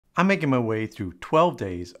I'm making my way through 12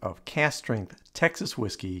 days of cast strength Texas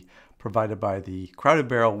whiskey provided by the Crowded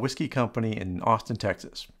Barrel Whiskey Company in Austin,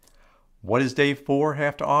 Texas. What does day 4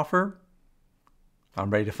 have to offer? I'm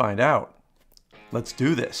ready to find out. Let's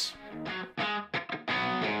do this.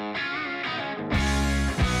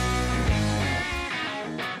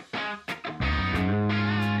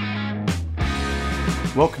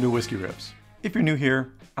 Welcome to Whisky Riffs. If you're new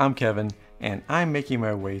here, I'm Kevin, and I'm making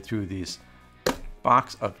my way through this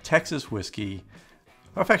box of Texas whiskey,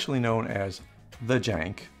 affectionately known as the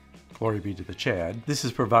Jank. Glory be to the Chad. This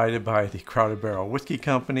is provided by the Crowded Barrel Whiskey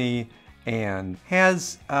Company and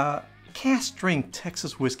has cast strength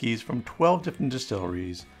Texas whiskeys from 12 different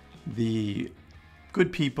distilleries. The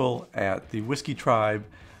good people at the Whiskey Tribe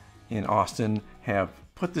in Austin have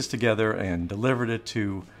put this together and delivered it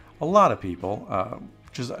to a lot of people,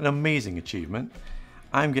 which is an amazing achievement.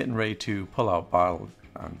 I'm getting ready to pull out a bottle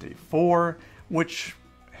on day 4, which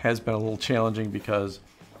has been a little challenging because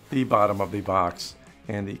the bottom of the box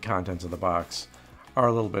and the contents of the box are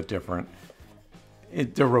a little bit different.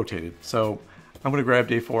 They're rotated. So I'm gonna grab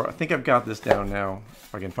day 4. I think I've got this down now,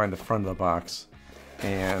 if I can find the front of the box.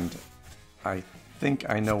 And I think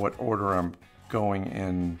I know what order I'm going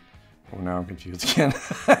in. Oh, now I'm confused again.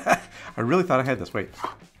 I really thought I had this, wait.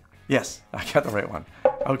 Yes, I got the right one.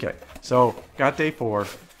 Okay, so got day 4. Let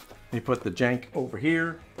me put the Jank over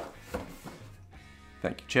here.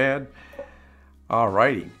 Thank you, Chad.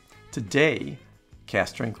 Alrighty, today,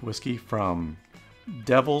 cast strength whiskey from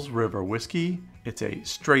Devil's River Whiskey. It's a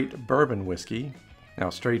straight bourbon whiskey. Now,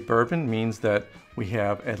 straight bourbon means that we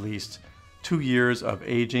have at least 2 years of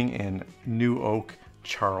aging in new oak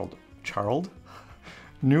charred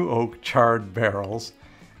barrels.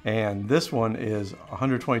 And this one is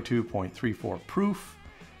 122.34 proof,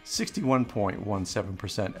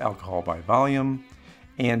 61.17% alcohol by volume.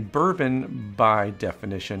 And bourbon, by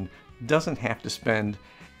definition, doesn't have to spend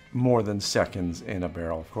more than seconds in a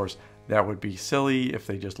barrel. Of course, that would be silly if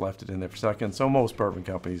they just left it in there for seconds. So most bourbon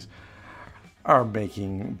companies are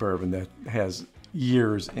making bourbon that has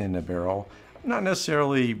years in a barrel. Not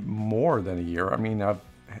necessarily more than a year. I mean, I've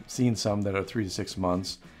seen some that are 3 to 6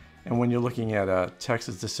 months. And when you're looking at a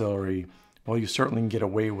Texas distillery, well, you certainly can get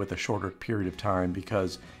away with a shorter period of time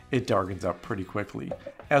because it darkens up pretty quickly.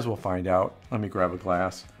 As we'll find out, let me grab a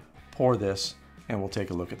glass, pour this, and we'll take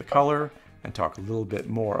a look at the color and talk a little bit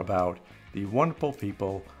more about the wonderful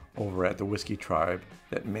people over at the Whiskey Tribe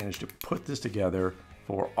that managed to put this together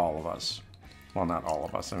for all of us. Well, not all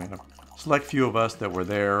of us. I mean, a select few of us that were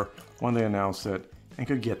there when they announced it and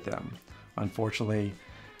could get them. Unfortunately,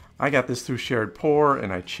 I got this through Shared Pour,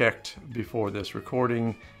 and I checked before this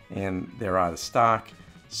recording, and they're out of stock.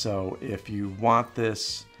 So if you want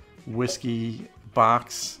this whiskey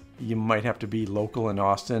box, you might have to be local in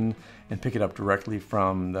Austin and pick it up directly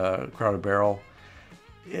from the Crowded Barrel.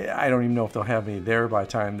 I don't even know if they'll have any there by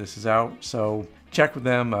the time this is out, so check with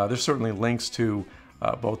them. There's certainly links to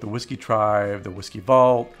both the Whiskey Tribe, the Whiskey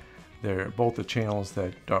Vault. They're both the channels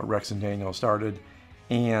that Rex and Daniel started,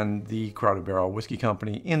 and the Crowded Barrel Whiskey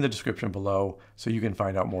Company in the description below, so you can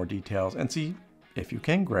find out more details and see if you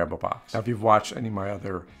can grab a box. Now, if you've watched any of my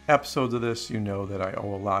other episodes of this, you know that I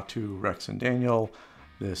owe a lot to Rex and Daniel.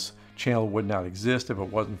 This channel would not exist if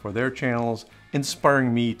it wasn't for their channels,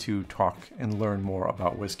 inspiring me to talk and learn more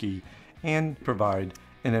about whiskey and provide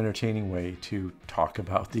an entertaining way to talk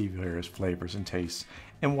about the various flavors and tastes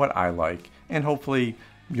and what I like. And hopefully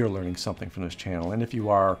you're learning something from this channel. And if you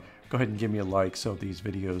are, go ahead and give me a like so these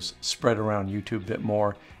videos spread around YouTube a bit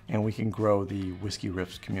more and we can grow the Whisky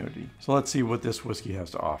Riffs community. So let's see what this whiskey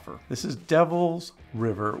has to offer. This is Devil's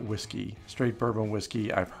River Whiskey, straight bourbon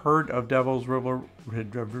whiskey. I've heard of Devil's River.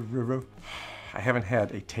 I haven't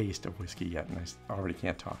had a taste of whiskey yet and I already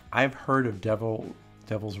can't talk. I've heard of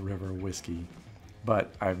Devil's River Whiskey,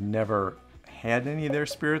 but I've never had any of their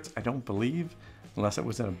spirits, I don't believe, unless it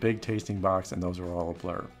was in a big tasting box, and those are all a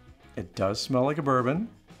blur. It does smell like a bourbon.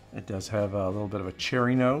 It does have a little bit of a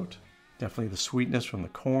cherry note, definitely the sweetness from the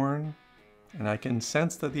corn, and I can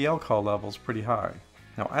sense that the alcohol level is pretty high.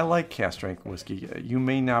 Now, I like cast strength whiskey. You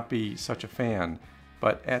may not be such a fan,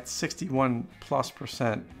 but at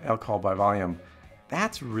 61+% alcohol by volume,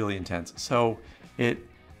 that's really intense. So it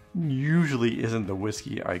usually isn't the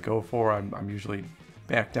whiskey I go for. I'm usually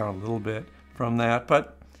back down a little bit from that,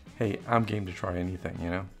 but hey, I'm game to try anything, you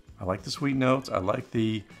know? I like the sweet notes. I like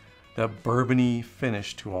the bourbony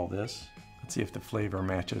finish to all this. Let's see if the flavor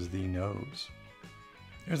matches the nose.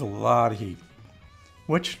 There's a lot of heat,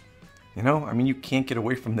 which, you know, I mean, you can't get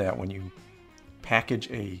away from that when you package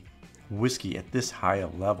a whiskey at this high a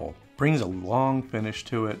level. Brings a long finish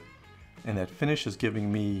to it. And that finish is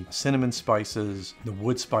giving me cinnamon spices, the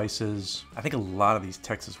wood spices. I think a lot of these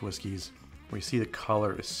Texas whiskeys, where you see the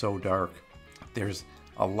color is so dark, there's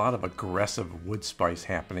a lot of aggressive wood spice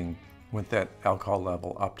happening with that alcohol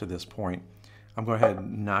level up to this point. I'm going to go ahead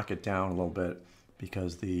and knock it down a little bit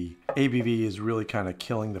because the ABV is really kind of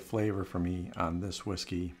killing the flavor for me on this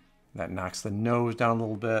whiskey. That knocks the nose down a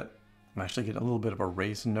little bit. I'm actually getting a little bit of a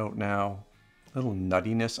raisin note now, a little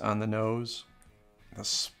nuttiness on the nose. The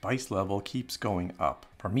spice level keeps going up.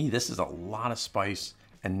 For me, this is a lot of spice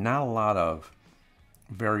and not a lot of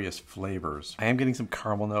various flavors. I am getting some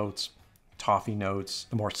caramel notes, toffee notes,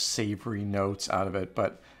 the more savory notes out of it,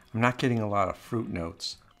 but I'm not getting a lot of fruit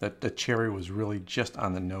notes. The cherry was really just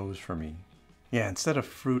on the nose for me. Yeah, instead of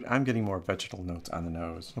fruit, I'm getting more vegetable notes on the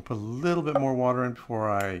nose. I'll put a little bit more water in before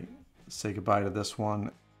I say goodbye to this one.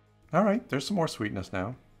 All right, there's some more sweetness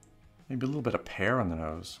now. Maybe a little bit of pear on the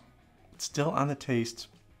nose. Still on the taste,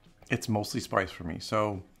 it's mostly spice for me,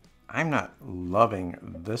 so I'm not loving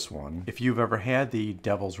this one. If you've ever had the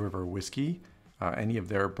Devil's River whiskey, any of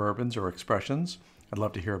their bourbons or expressions, I'd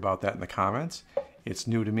love to hear about that in the comments. It's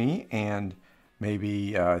new to me, and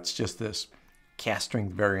maybe it's just this cast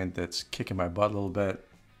strength variant that's kicking my butt a little bit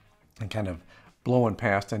and kind of blowing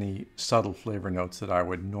past any subtle flavor notes that I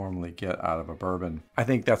would normally get out of a bourbon. I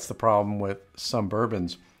think that's the problem with some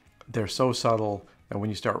bourbons. They're so subtle that when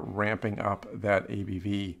you start ramping up that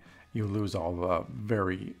ABV, you lose all the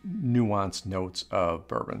very nuanced notes of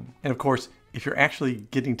bourbon. And of course, if you're actually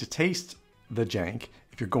getting to taste the jank,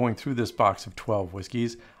 if you're going through this box of 12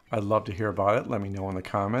 whiskeys, I'd love to hear about it. Let me know in the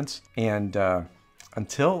comments. And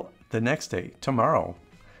until the next day, tomorrow,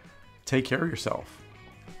 take care of yourself.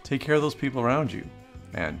 Take care of those people around you.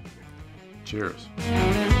 And cheers.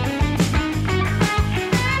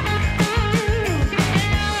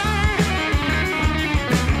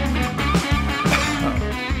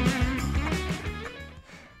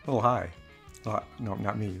 A little high. No,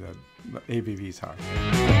 not me. The ABV's high.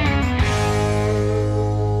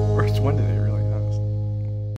 Which one did they